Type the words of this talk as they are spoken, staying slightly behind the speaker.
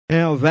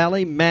Our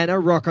Valley,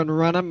 Manor, Rock and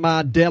Runner,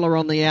 Mardella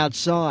on the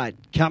outside.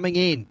 Coming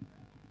in.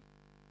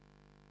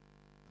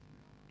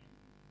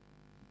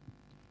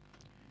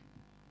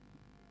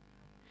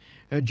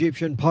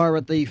 Egyptian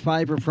Pirate, the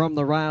favourite from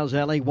the rails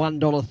alley,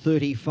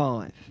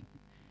 $1.35.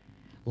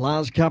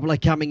 Last couple are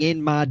coming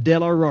in.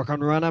 Mardella, Rock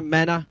and Runner,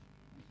 Manor.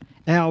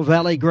 Our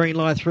Valley, green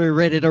light through,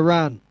 ready to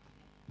run.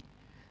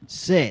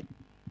 Set.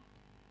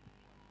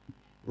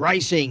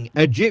 Racing,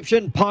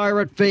 Egyptian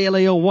Pirate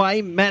fairly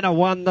away. Manor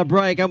won the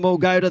break and will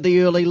go to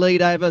the early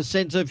lead over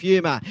Sense of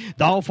Humour.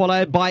 They'll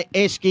followed by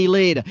Esky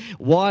Lid.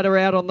 Wider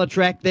out on the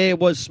track there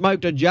was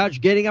Smoke to Judge.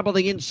 Getting up on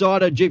the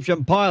inside,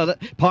 Egyptian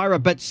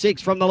Pirate, but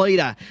 6 from the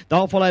leader.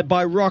 They'll followed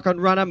by Rock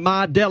and Runner,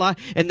 Mardella,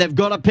 and they've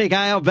got to pick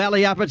Our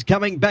Valley up. It's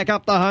coming back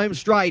up the home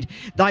straight.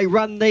 They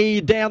run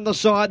down the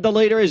side. The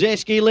leader is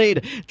Esky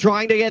Lid,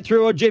 trying to get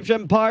through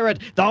Egyptian Pirate.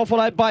 They'll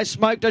followed by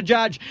Smoke to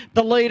Judge.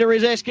 The leader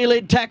is Esky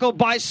Lid, tackled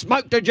by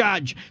Smoke to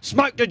Judge.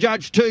 Smoke to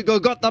Judge, too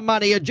good. Got the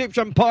money.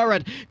 Egyptian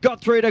Pirate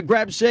got through to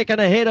grab second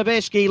ahead of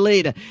Esky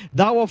Lid.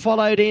 They were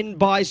followed in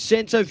by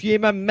Sense of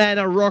Humour,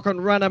 Manor, Rock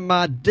and Runner,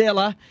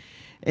 Mardella,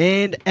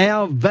 and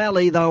Our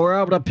Valley. They were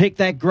able to pick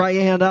that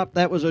greyhound up.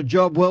 That was a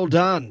job well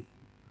done.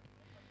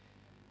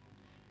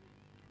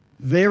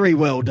 Very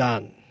well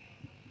done.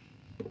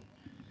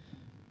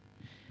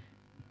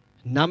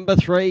 Number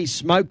 3,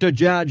 Smoke to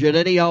Judge at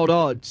any old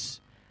odds,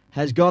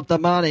 has got the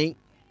money.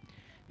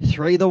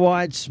 3 the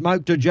wide,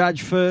 Smoke to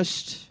Judge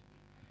first.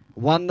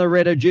 1 the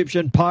red,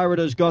 Egyptian Pirate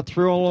has got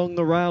through along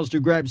the rails to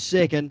grab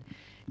second.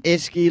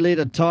 Esky Lid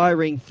a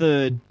tiring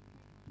third.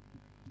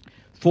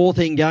 4th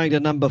in going to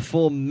number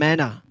 4,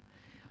 Manor.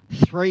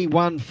 3,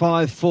 1,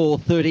 5, 4,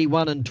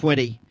 31 and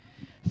 20.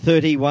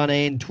 31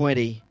 and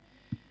 20.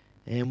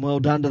 And well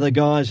done to the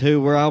guys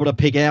who were able to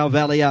pick Our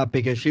Valley up,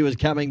 because she was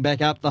coming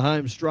back up the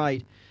home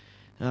straight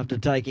after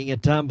taking a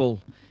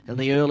tumble in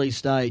the early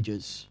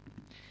stages.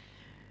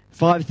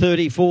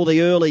 5.34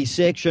 the early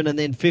section, and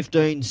then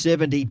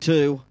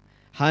 15.72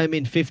 home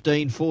in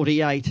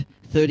 15.48,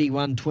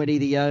 31.20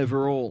 the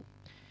overall.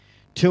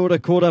 2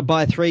 1/4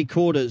 by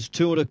 3/4,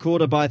 2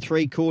 1/4 by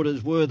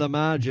 3/4 were the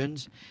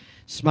margins.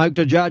 Smoke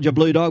to Judge, a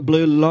Blue Dog,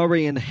 Blue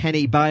Lorry and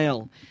Hanny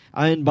Bale,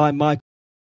 owned by Mike